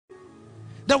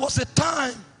There was a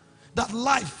time that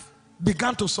life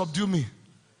began to subdue me.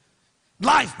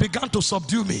 Life began to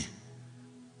subdue me.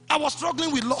 I was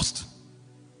struggling with lust.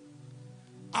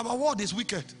 Our world is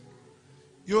wicked.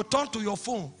 You turn to your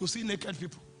phone, you see naked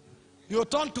people. You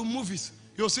turn to movies,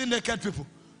 you see naked people.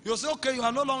 You say, okay, you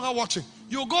are no longer watching.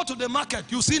 You go to the market,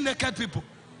 you see naked people.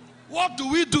 What do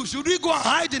we do? Should we go and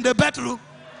hide in the bedroom?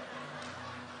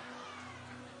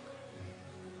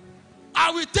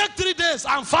 I will take 3 days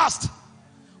and fast.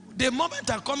 The moment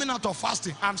I'm coming out of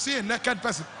fasting, I'm seeing a naked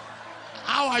person.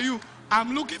 How are you?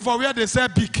 I'm looking for where they say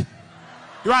big.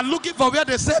 You are looking for where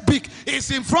they say big. It's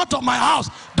in front of my house.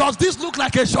 Does this look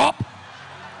like a shop?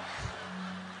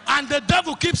 And the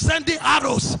devil keeps sending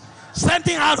arrows.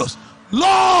 Sending arrows.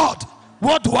 Lord,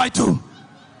 what do I do?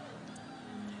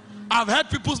 I've heard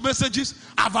people's messages.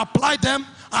 I've applied them.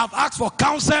 I've asked for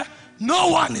counsel. No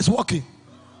one is working.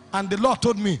 And the Lord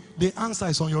told me, the answer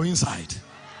is on your inside.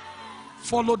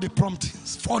 Follow the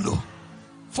promptings. Follow.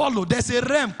 Follow. There's a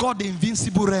realm called the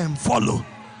invincible realm. Follow.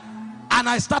 And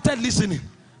I started listening.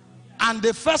 And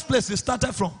the first place it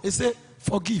started from, it said,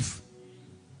 forgive.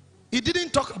 It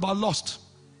didn't talk about lust.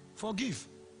 Forgive.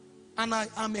 And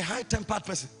I'm a high-tempered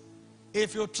person.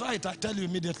 If you try it, I tell you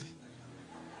immediately.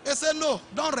 They say, no,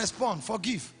 don't respond.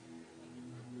 Forgive.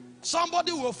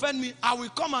 Somebody will offend me. I will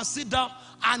come and sit down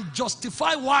and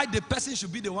justify why the person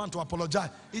should be the one to apologize.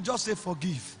 He just say,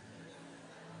 forgive.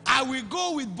 I will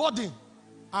go with burden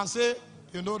and say,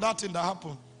 you know that thing that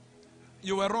happened.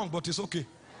 You were wrong, but it's okay.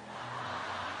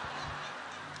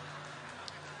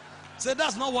 Say,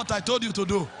 that's not what I told you to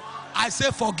do. I say,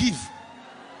 forgive.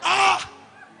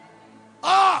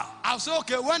 I'll say,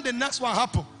 okay, when the next one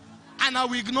happens, and I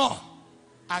will ignore.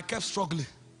 I kept struggling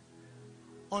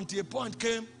until a point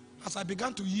came as I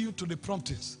began to yield to the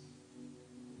promptings.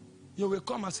 You will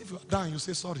come as if you are done. You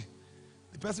say sorry.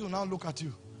 The person will now look at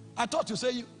you. I thought you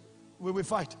say we will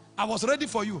fight. I was ready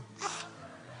for you.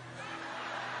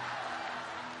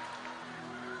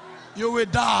 You will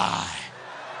die.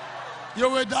 You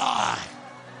will die.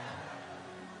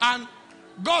 And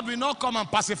God will not come and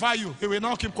pacify you. He will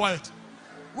not keep quiet.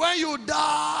 When you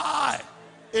die,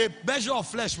 a measure of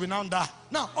flesh will now die.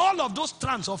 Now, all of those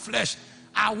strands of flesh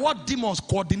are what demons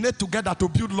coordinate together to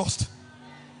build lust.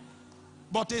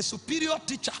 But a superior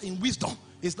teacher in wisdom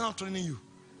is now training you.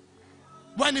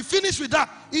 When he finished with that,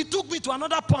 he took me to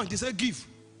another point. He said, give.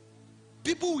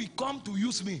 People will come to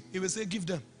use me. He will say, give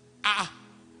them.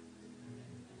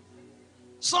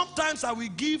 Sometimes I will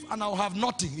give and I will have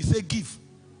nothing. He said, give.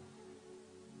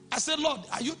 I said, Lord,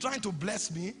 are you trying to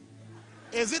bless me?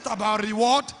 Is it about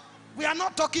reward? We are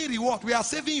not talking reward. We are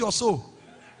saving your soul.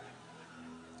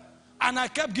 And I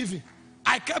kept giving.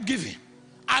 I kept giving.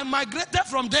 I migrated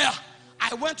from there.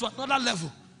 I went to another level.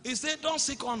 He said, don't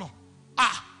seek honor.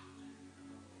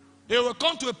 He will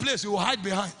come to a place he will hide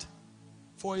behind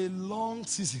for a long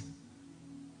season.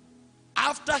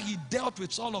 After he dealt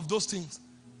with all of those things,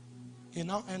 he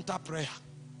now entered prayer.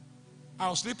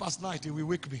 I'll sleep at night. He will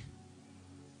wake me.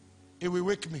 He will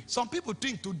wake me. Some people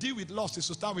think to deal with lust is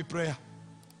to start with prayer.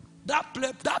 That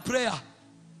prayer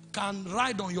can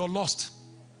ride on your lust.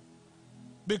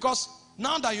 Because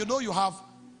now that you know you have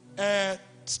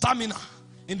stamina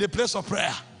in the place of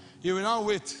prayer, you will now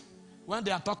wait. When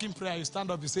they are talking prayer, you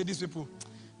stand up, you say, these people,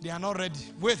 they are not ready.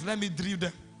 Wait, let me drill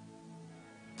them.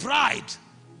 Pride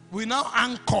will now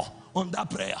anchor on that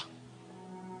prayer.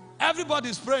 Everybody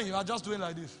is praying, you are just doing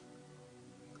like this.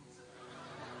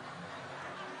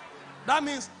 That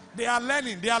means they are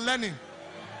learning. They are learning.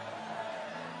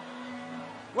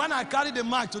 When I carry the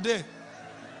mic today,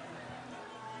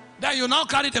 then you now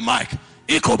carry the mic.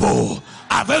 Ikobo,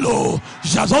 Avelo,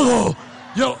 Jazolo.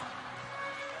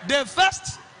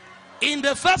 In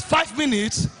the first 5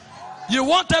 minutes, you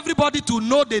want everybody to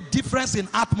know the difference in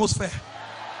atmosphere.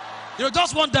 You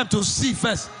just want them to see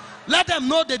first. Let them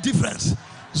know the difference.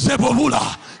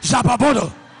 Zebobula,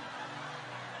 Jababodo.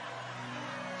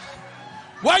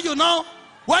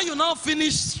 When you now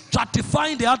finish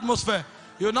stratifying the atmosphere,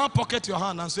 you now pocket your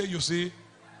hand and say, you see,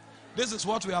 this is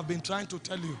what we have been trying to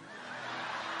tell you.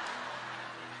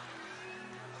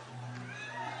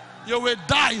 You will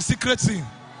die in secret sin.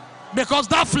 Because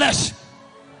that flesh,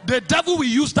 the devil will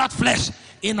use that flesh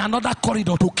in another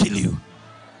corridor to kill you.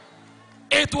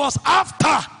 It was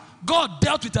after God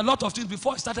dealt with a lot of things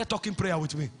before he started talking prayer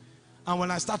with me. And when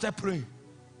I started praying,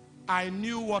 I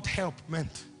knew what help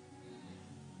meant.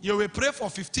 You will pray for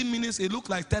 15 minutes, it looked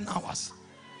like 10 hours.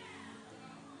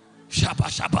 Shabba,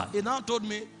 shabba. He now told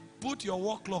me, put your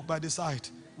work clock by the side.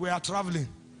 We are traveling.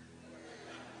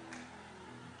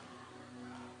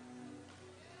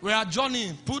 We are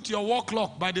journeying. Put your work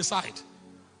clock by the side.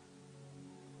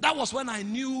 That was when I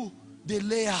knew the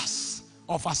layers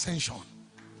of ascension.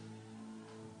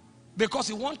 Because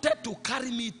he wanted to carry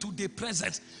me to the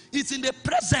presence. It's in the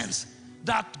presence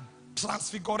that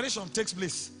transfiguration takes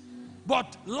place.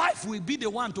 But life will be the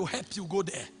one to help you go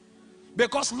there.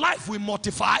 Because life will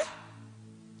mortify,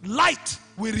 light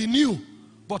will renew,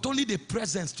 but only the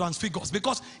presence transfigures.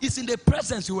 Because it's in the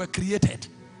presence you were created.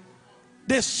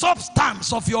 The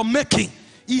substance of your making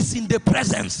is in the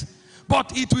presence.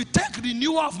 But it will take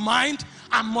renewal of mind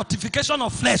and mortification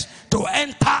of flesh to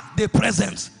enter the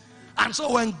presence. And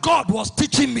so when God was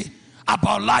teaching me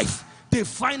about life, the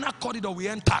final corridor we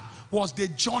entered was the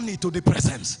journey to the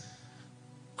presence.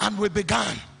 And we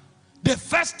began. The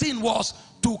first thing was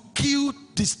to kill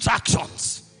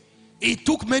distractions. It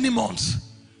took many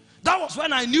months. That was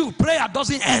when I knew prayer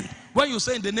doesn't end when you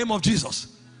say in the name of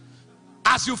Jesus.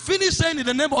 As you finish saying in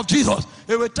the name of Jesus,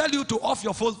 it will tell you to off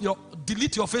your phone,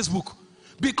 delete your Facebook.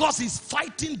 Because it's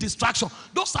fighting distraction.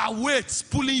 Those are weights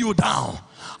pulling you down.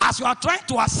 As you are trying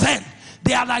to ascend,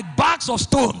 they are like bags of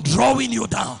stone drawing you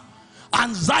down.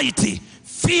 Anxiety,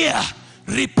 fear,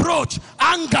 reproach,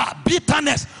 anger,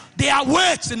 bitterness. They are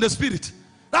weights in the spirit.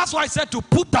 That's why I said to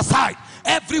put aside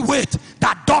every weight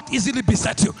that doth easily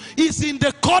beset you. It's in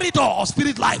the corridor of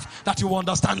spirit life that you will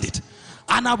understand it.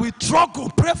 And I will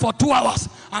struggle, pray for 2 hours.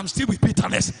 I'm still with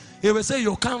bitterness. He will say,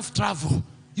 you can't travel.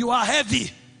 You are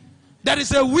heavy. There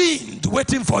is a wind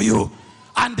waiting for you.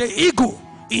 And the eagle,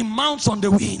 it mounts on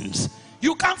the wings.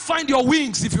 You can't find your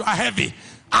wings if you are heavy.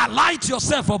 Alight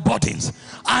yourself for burdens.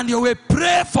 And you will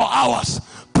pray for hours.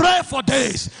 Pray for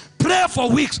days. Pray for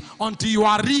weeks until you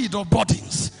are rid of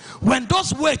burdens. When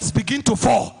those weights begin to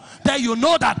fall, then you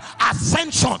know that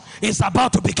ascension is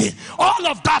about to begin. All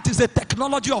of that is a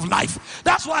technology of life.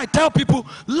 That's why I tell people,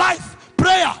 life,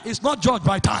 prayer is not judged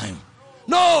by time.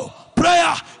 No,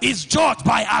 prayer is judged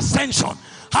by ascension.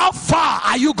 How far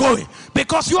are you going?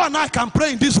 Because you and I can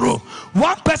pray in this room.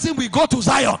 One person will go to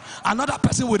Zion, another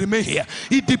person will remain here.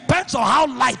 It depends on how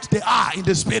light they are in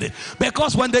the spirit.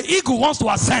 Because when the eagle wants to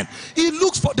ascend, he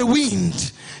looks for the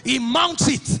wind. He mounts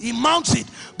it. He mounts it.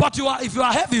 But if you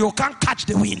are heavy, you can't catch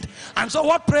the wind. And so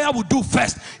what prayer will do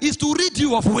first is to rid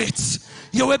you of weights.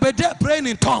 You will be there praying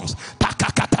in tongues.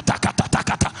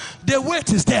 The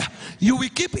weight is there. You will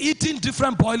keep eating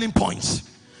different boiling points.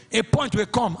 A point will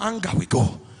come, anger will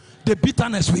go. The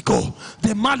bitterness will go.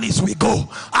 The malice will go.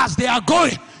 As they are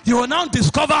going, you will now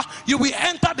discover you will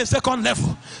enter the second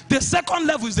level. The second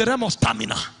level is the realm of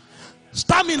stamina.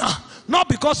 Stamina, not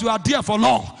because you are there for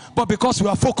long, but because you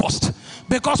are focused.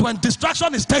 Because when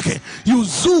distraction is taken, you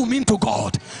zoom into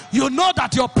God. You know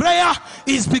that your prayer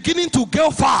is beginning to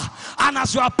go far. And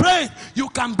as you are praying, you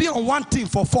can be on one thing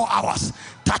for 4 hours.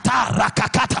 Tata,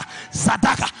 rakakata,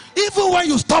 sadaka. Even when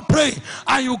you stop praying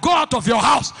and you go out of your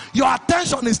house, your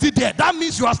attention is still there. That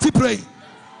means you are still praying.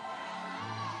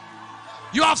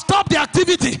 You have stopped the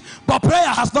activity, but prayer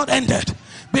has not ended.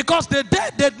 Because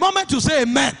the moment you say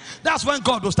amen, that's when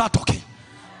God will start talking.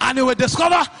 And you will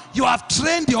discover you have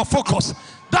trained your focus.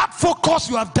 That focus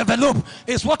you have developed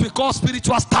is what we call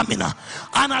spiritual stamina.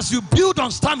 And as you build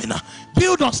on stamina,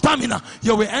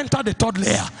 you will enter the third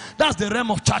layer. That's the realm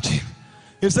of charging.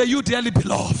 He said, you dearly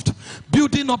beloved,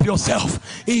 building up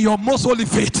yourself in your most holy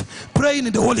faith, praying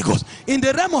in the Holy Ghost. In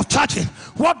the realm of charging,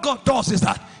 what God does is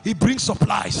that he brings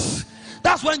supplies.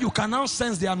 That's when you can now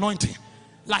sense the anointing.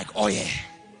 Like oil.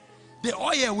 The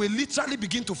oil will literally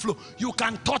begin to flow. You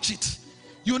can touch it.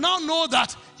 You now know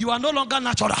that you are no longer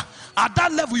natural. At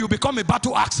that level, you become a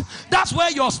battle axe. That's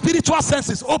where your spiritual sense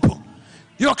is open.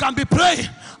 You can be praying,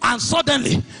 and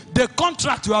suddenly the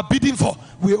contract you are bidding for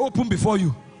will open before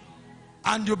you.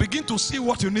 And you begin to see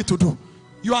what you need to do.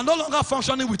 You are no longer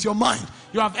functioning with your mind.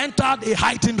 You have entered a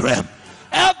heightened realm.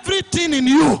 Everything in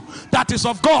you that is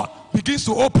of God begins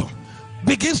to open.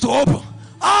 Begins to open.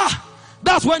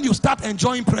 That's when you start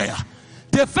enjoying prayer.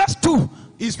 The first two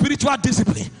is spiritual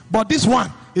discipline, but this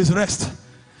one is rest.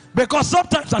 Because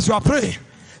sometimes as you are praying,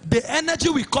 the energy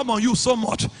will come on you so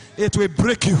much, it will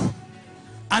break you.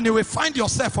 And you will find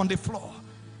yourself on the floor.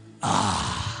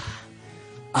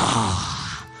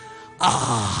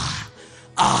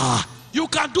 You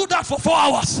can do that for 4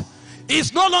 hours.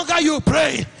 It's no longer you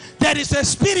praying. There is a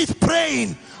spirit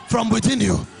praying from within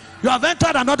you. You have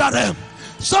entered another realm.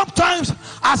 Sometimes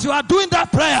as you are doing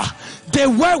that prayer, the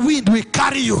whirlwind will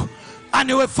carry you. And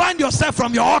you will find yourself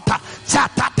from your altar.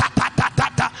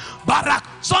 Barak.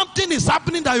 Something is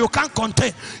happening that you can't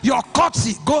contain. Your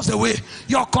courtesy goes away.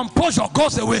 Your composure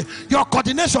goes away. Your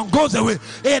coordination goes away.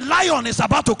 A lion is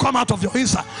about to come out of your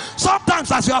inside.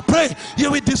 Sometimes as you are praying,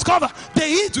 you will discover the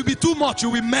heat will be too much. You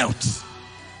will melt.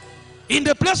 In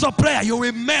the place of prayer, you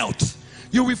will melt.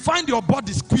 you will find your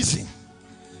body squeezing.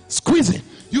 Squeezing.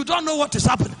 You don't know what is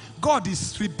happening. God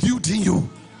is rebuilding you.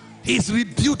 He's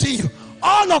rebuilding you.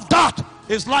 All of that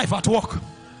is life at work.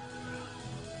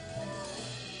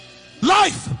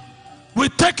 Life will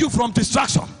take you from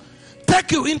distraction,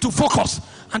 take you into focus,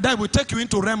 and then will take you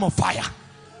into realm of fire,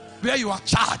 where you are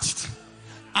charged.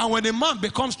 And when a man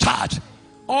becomes charged,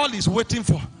 all he's waiting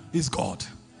for is God.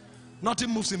 Nothing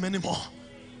moves him anymore.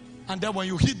 And then when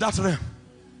you hit that realm,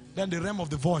 then the realm of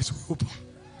the voice will open.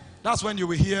 That's when you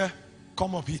will hear,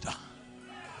 "Come up, Peter.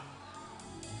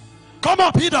 Come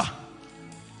up, Peter."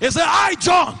 He said, "I,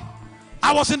 John,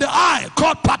 I was in the isle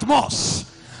called Patmos,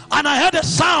 and I heard a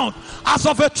sound as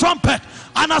of a trumpet,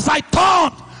 and as I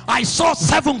turned, I saw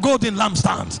 7 golden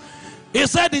lampstands." He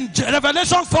said in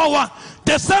Revelation 4:1,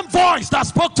 the same voice that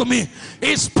spoke to me,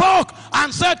 he spoke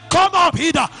and said, "Come up,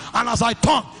 Peter." And as I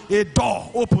turned, a door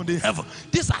opened in heaven.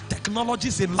 These are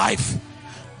technologies in life.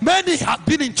 Many have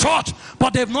been in church,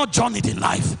 but they've not journeyed in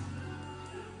life.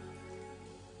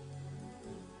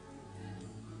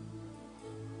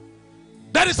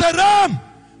 There is a realm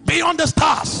beyond the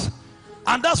stars,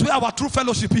 and that's where our true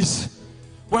fellowship is.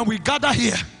 When we gather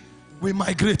here, we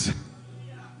migrate.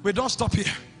 We don't stop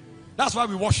here. That's why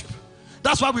we worship.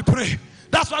 That's why we pray.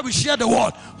 That's why we share the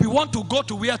word. We want to go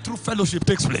to where true fellowship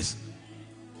takes place.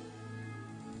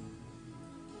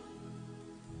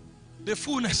 The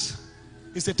fullness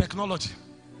is a technology.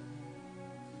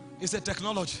 It's a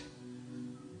technology.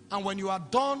 And when you are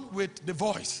done with the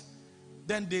voice,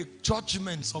 then the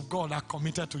judgments of God are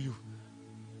committed to you.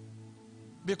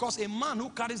 Because a man who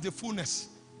carries the fullness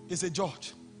is a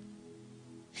judge.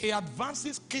 He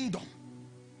advances kingdom.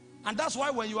 And that's why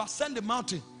when you ascend the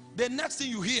mountain, the next thing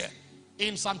you hear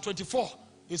in Psalm 24,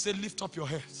 he said, "Lift up your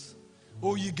heads,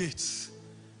 O ye gates.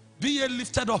 Be ye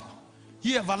lifted up,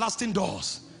 ye everlasting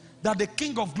doors, that the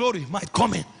King of glory might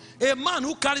come in." A man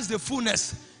who carries the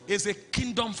fullness is a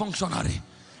kingdom functionary.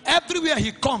 Everywhere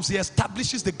he comes, he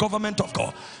establishes the government of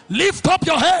God. Lift up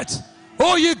your heads,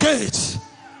 O ye gates.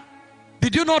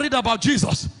 Did you not read about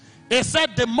Jesus? He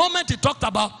said the moment he talked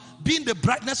about being the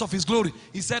brightness of his glory,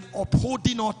 he said,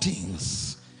 upholding all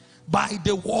things by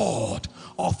the word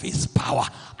of his power.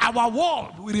 Our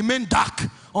world will remain dark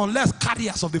unless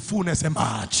carriers of the fullness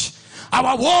emerge.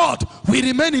 Our world will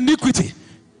remain iniquity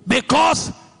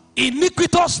because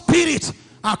iniquitous spirits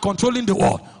are controlling the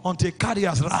world until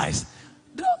carriers rise.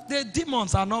 The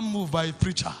demons are not moved by a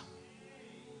preacher.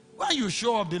 When you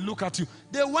show up, they look at you.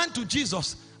 They went to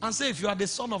Jesus and say, "If you are the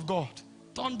Son of God,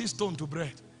 turn this stone to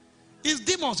bread." It's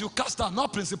demons you cast out,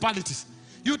 not principalities.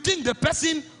 You think the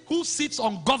person who sits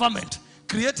on government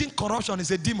creating corruption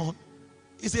is a demon?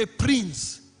 Is a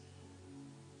prince.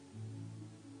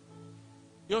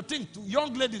 You think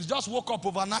young ladies just woke up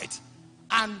overnight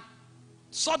and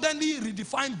suddenly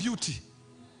redefine beauty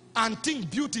and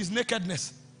think beauty is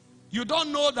nakedness. You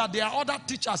don't know that there are other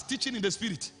teachers teaching in the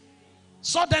spirit.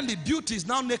 Suddenly beauty is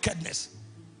now nakedness.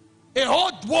 A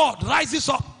whole world rises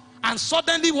up and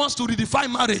suddenly wants to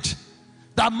redefine marriage.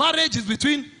 That marriage is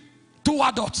between 2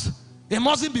 adults. It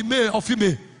mustn't be male or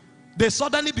female. They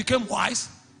suddenly became wise.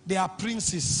 They are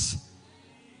princes.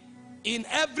 In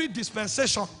every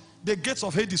dispensation, the gates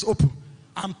of Hades open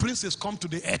and princes come to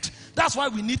the earth. That's why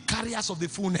we need carriers of the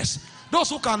fullness. Those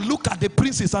who can look at the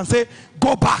princes and say,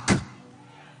 "Go back."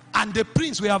 And the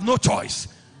prince will have no choice.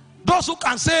 Those who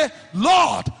can say,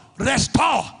 "Lord,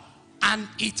 restore," and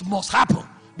it must happen.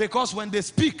 Because when they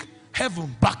speak,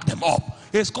 heaven back them up.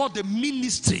 It's called the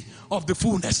ministry of the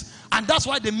fullness. And that's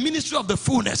why the ministry of the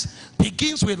fullness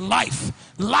begins with life,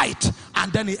 light,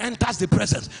 and then it enters the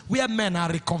presence where men are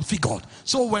reconfigured.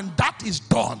 So when that is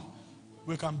done,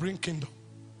 we can bring kingdom.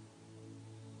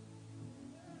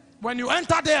 When you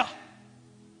enter there,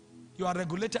 you are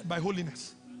regulated by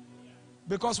holiness.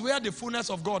 Because where the fullness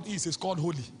of God is called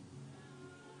holy.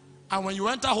 And when you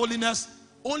enter holiness,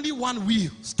 only one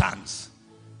will stands.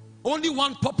 Only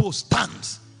one purpose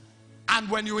stands. And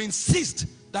when you insist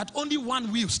that only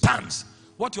one will stands,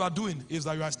 what you are doing is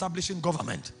that you are establishing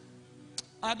government.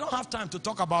 I don't have time to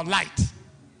talk about light.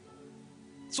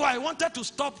 So I wanted to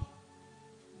stop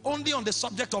only on the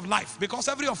subject of life, because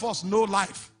every of us know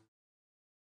life.